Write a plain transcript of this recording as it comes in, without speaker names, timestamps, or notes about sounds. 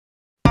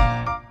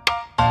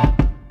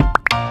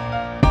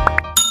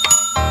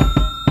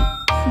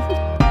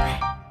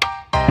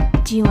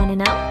Do you want to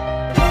know?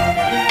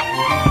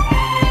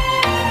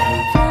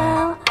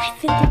 Well,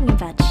 I've been thinking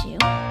about you,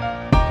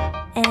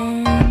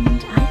 and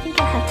I think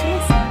I have to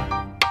listen,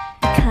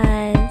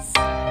 because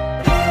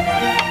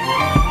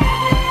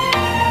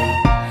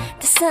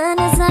the sun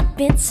is up,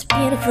 it's a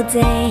beautiful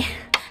day.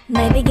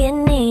 My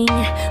beginning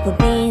will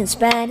be as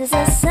bright as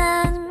the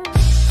sun.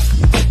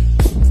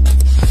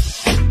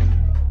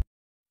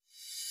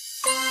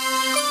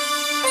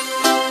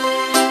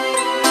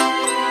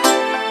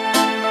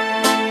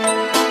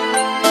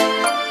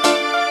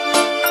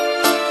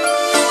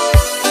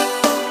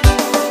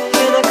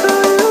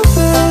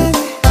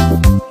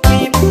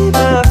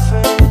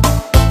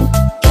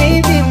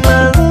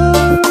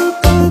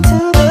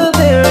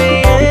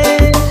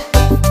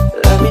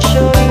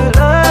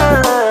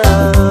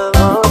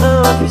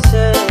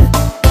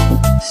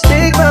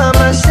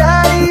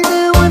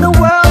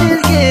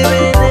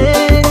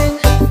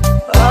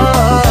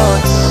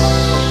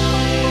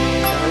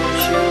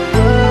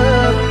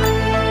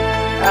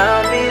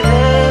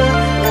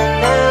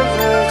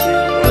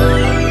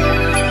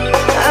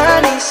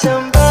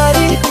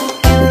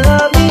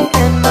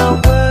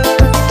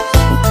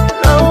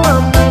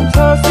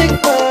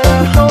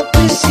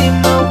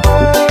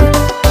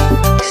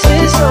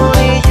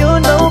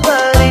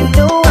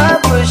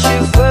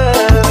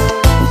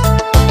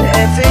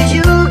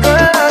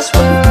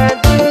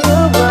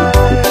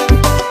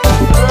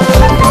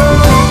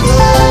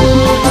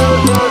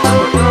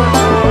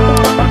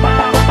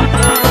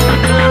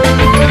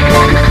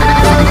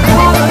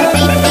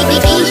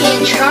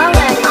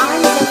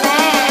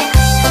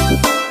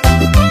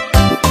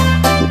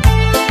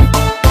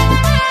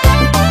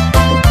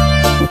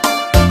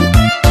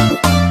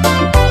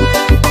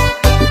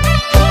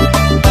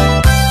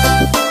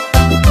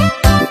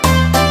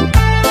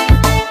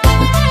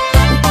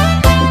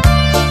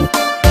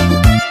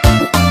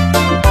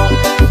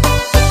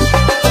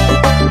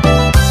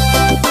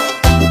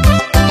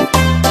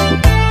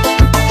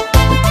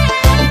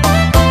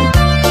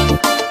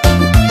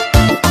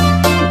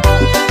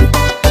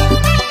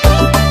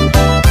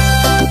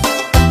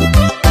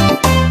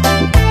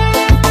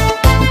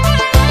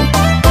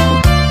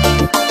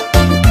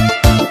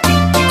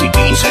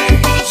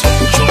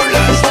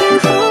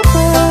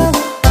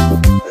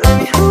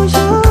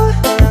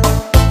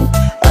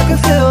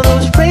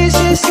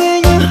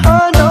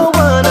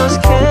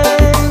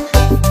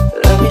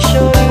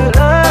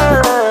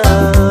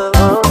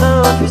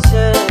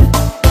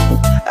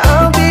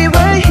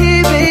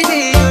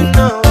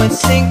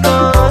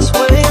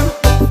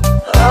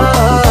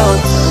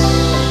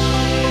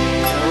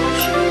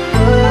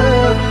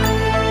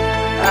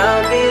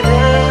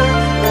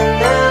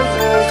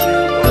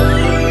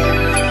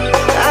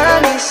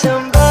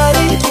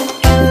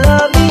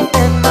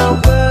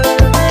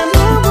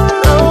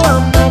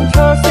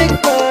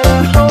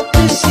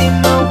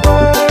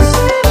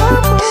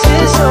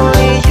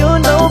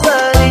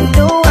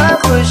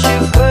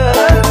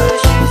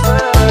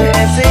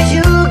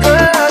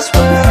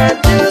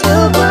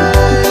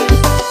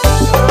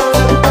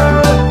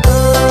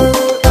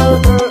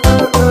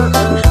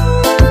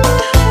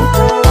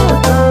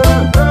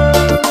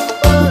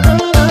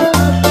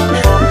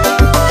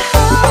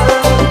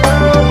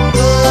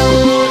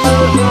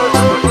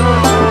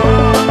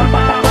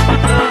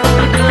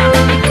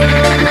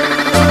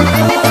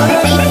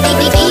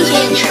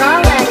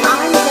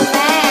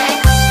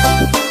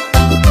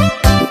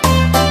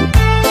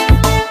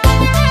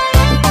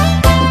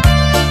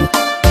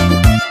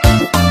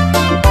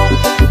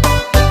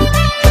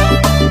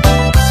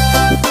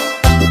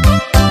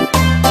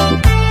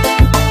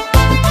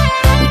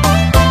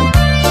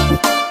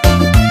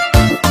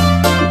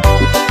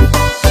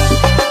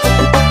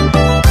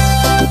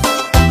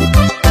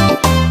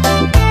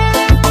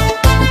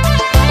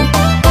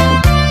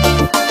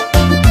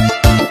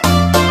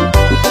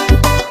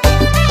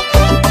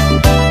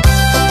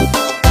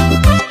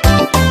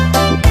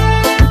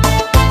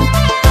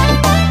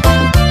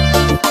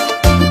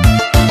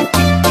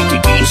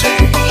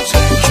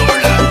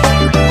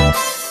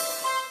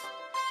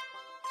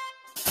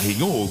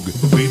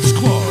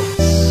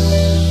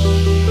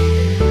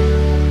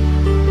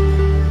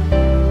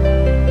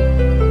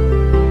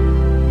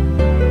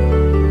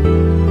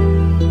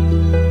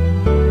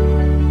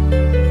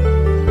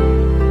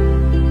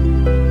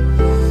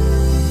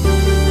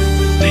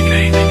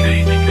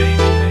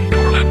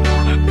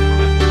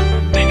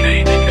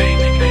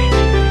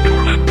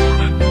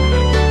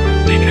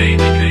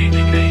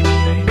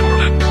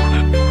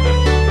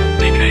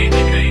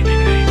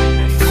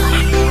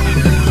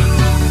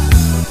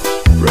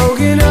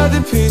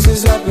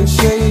 Pieces up and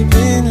shit.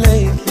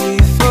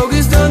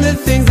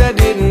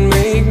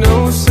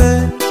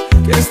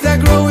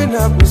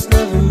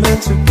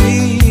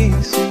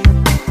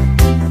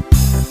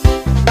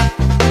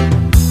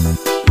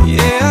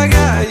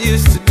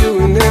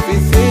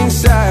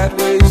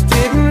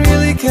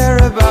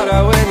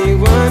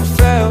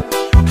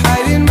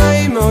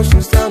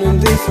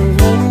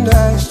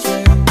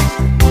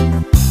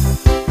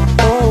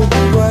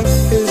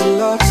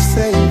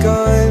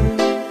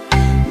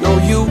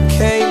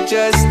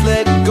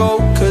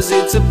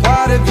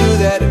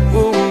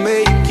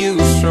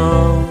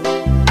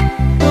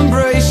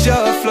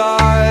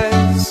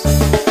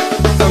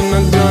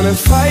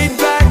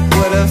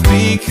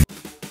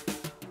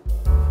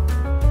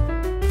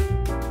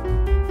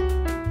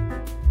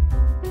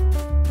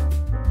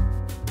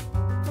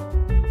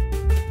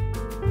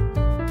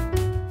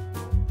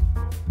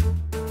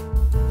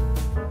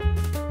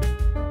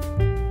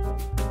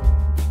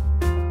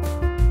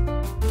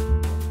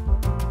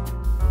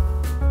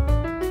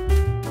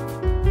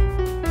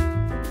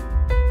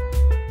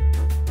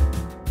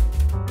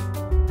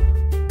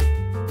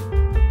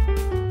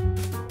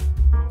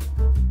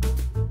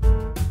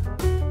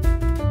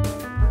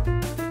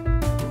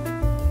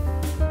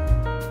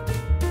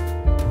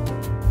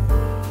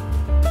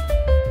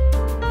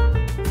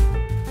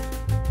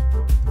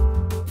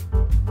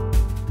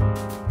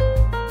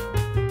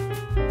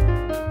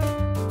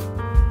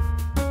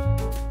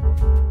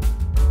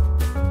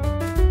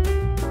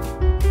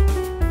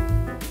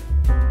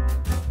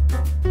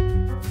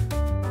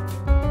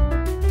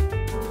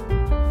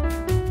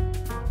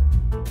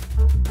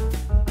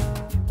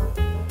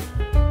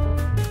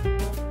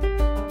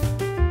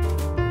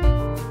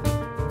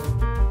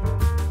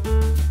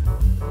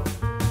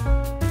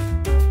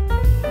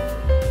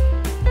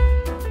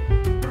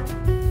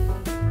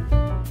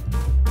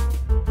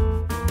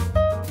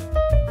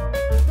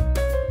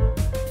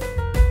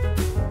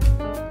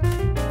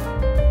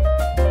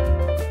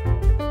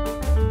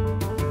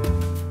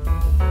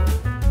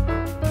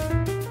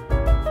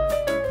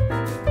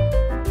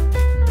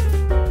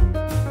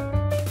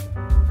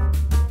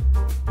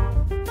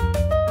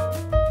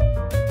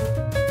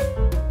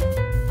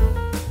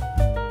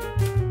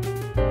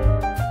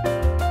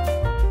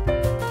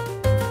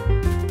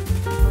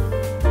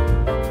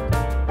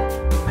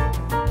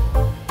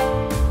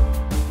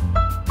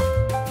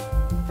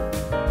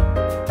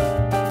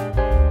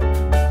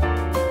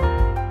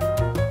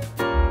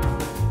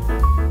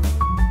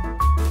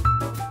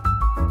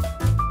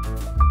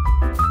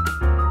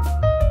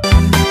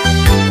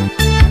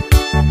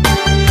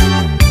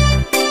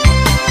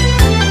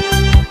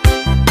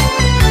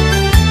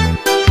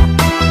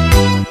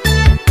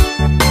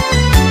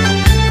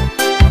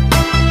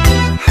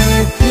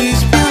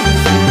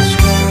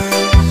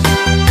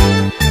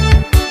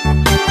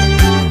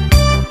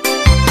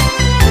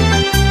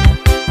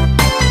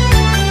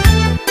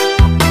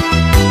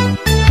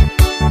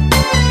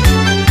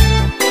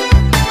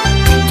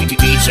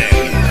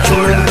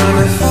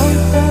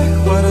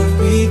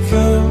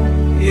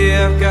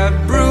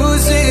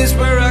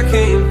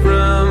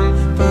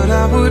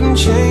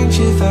 wouldn't change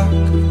if I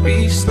could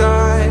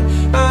restart.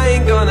 I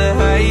ain't gonna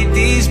hide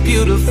these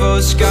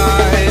beautiful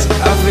skies.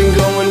 I've been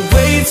going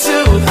way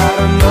too hard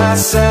on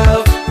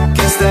myself.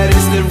 Guess that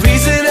is the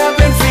reason I've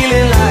been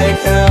feeling like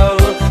hell.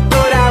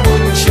 But I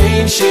wouldn't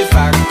change if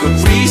I could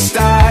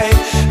restart.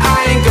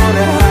 I ain't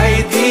gonna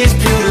hide these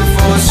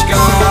beautiful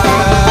skies.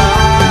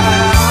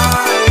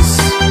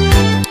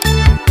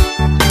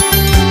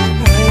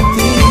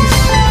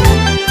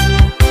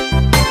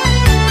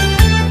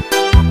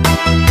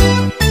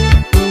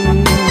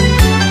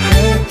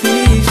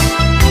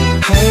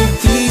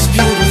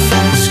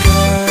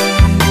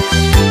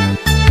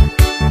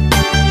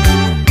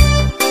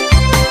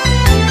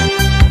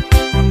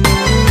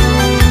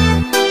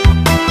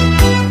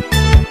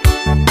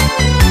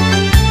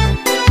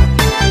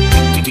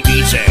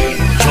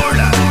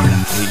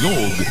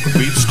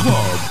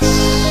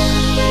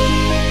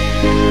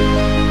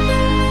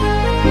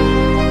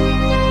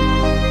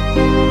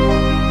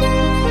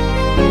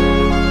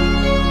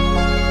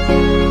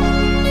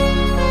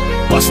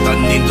 Basta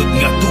nindot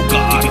nga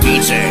tuka,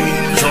 DJ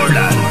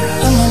Jordan.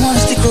 I'ma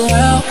wanna stick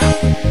around.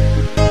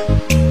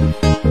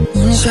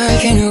 Wanna try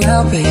getting you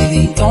out,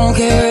 baby. Don't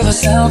care if I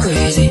sound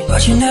crazy,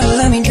 but you never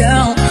let me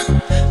down.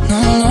 No,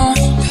 no,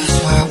 that's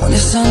why when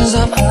the sun's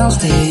up, I'll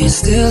stay.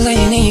 Still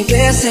laying in your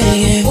bed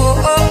saying, oh,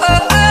 oh,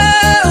 oh,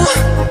 oh.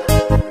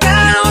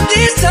 Got all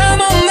this time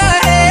on my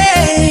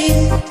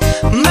hands.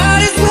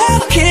 Might as well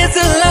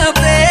cancel our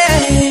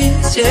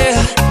plans,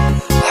 yeah.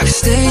 I could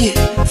stay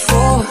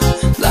for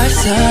a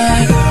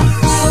lifetime.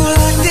 So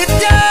lock the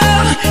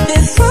door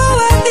and throw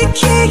out the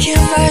key.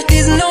 Can't fight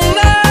this no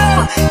more.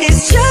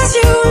 It's just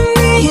you and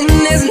me, and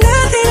there's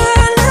nothing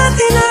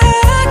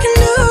I can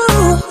do.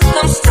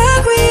 I'm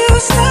stuck with you,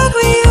 stuck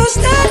with you,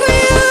 stuck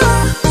with you.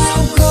 So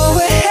go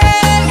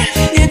ahead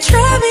and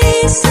drive me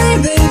insane,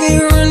 baby,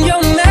 run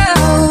your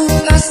mouth.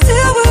 I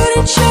still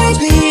wouldn't change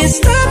being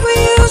stuck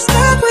with you,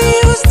 stuck with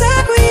you,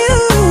 stuck with you.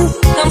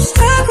 I'm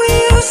stuck with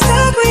you,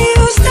 stuck with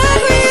you, stuck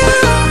with you.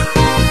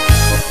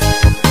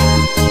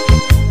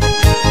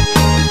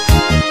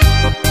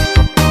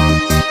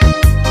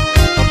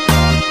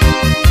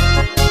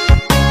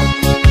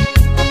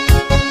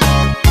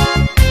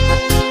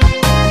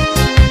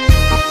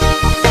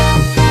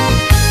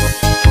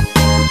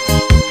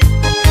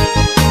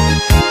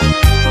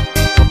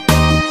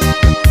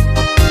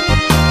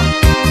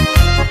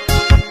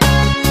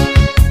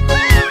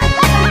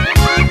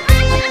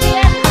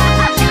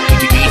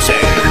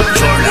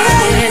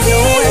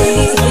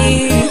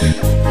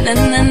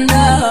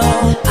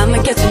 I'ma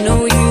get to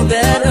know you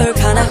better.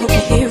 Kinda hope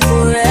you're here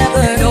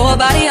forever.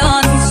 Nobody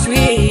on the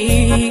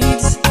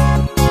streets.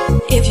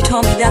 If you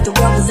told me that the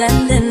world was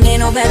ending, ain't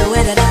no better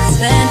way that I can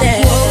spend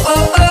it. Oh,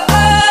 oh, oh,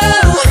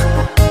 oh.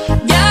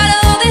 Got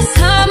all this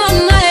time on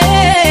my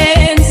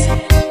hands.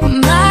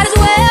 Might as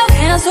well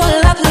cancel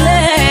our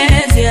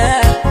plans,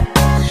 yeah.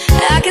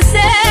 I can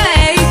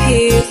stay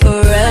here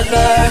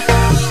forever.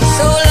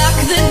 So lock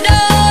the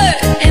door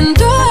and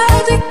throw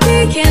out the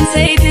key. Can't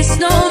take this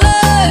no more.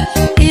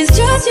 It's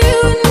just you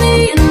and me,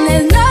 and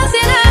there's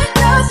nothing I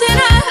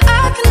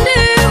can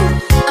do.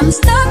 I'm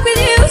stuck with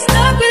you,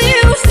 stuck with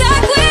you,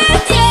 stuck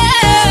with you.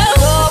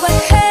 Go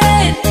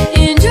ahead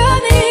and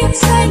drive me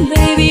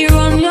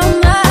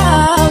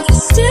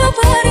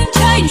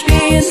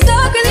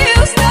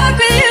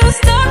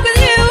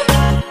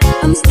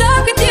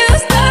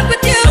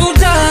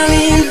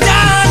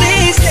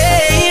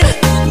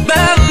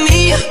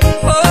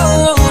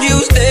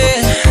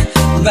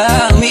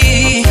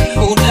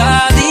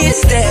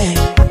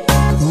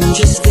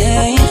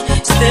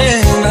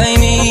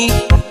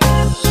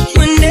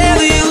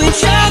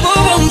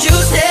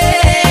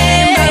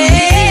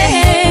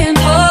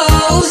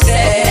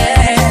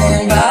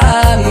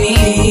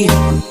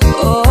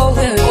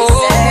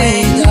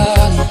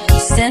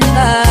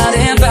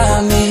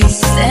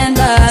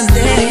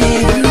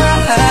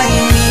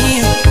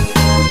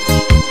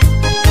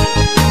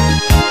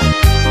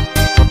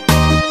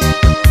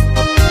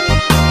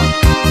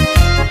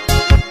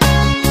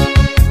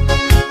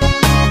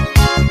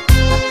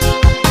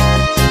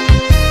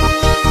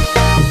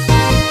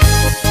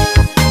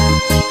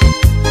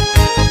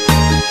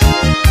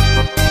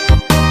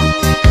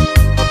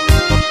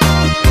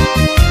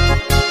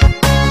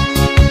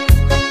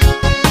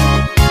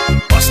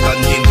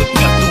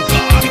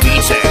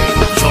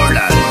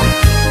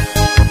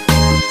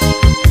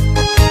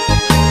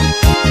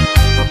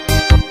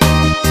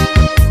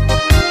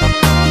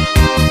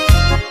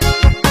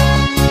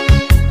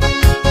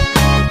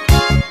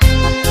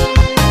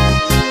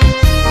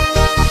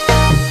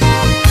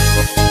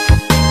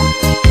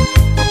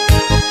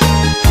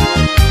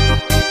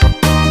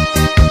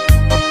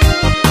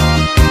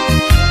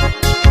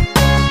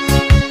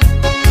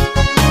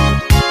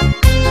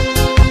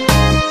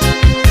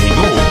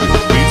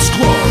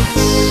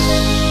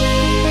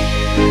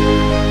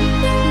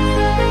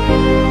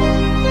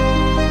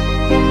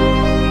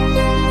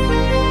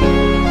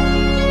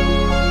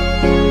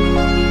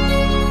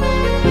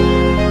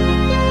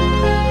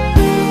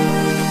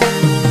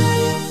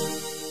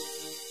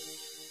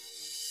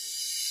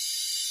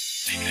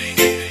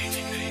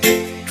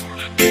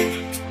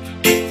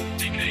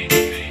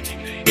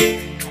Fell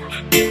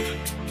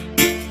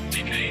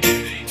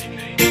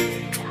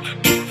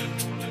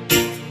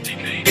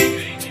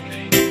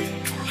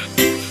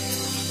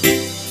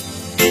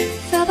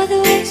by the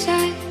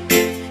wayside,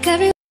 like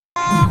every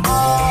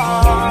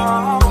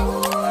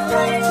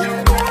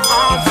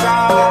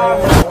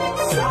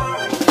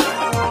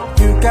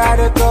You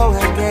gotta go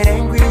and get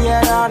angry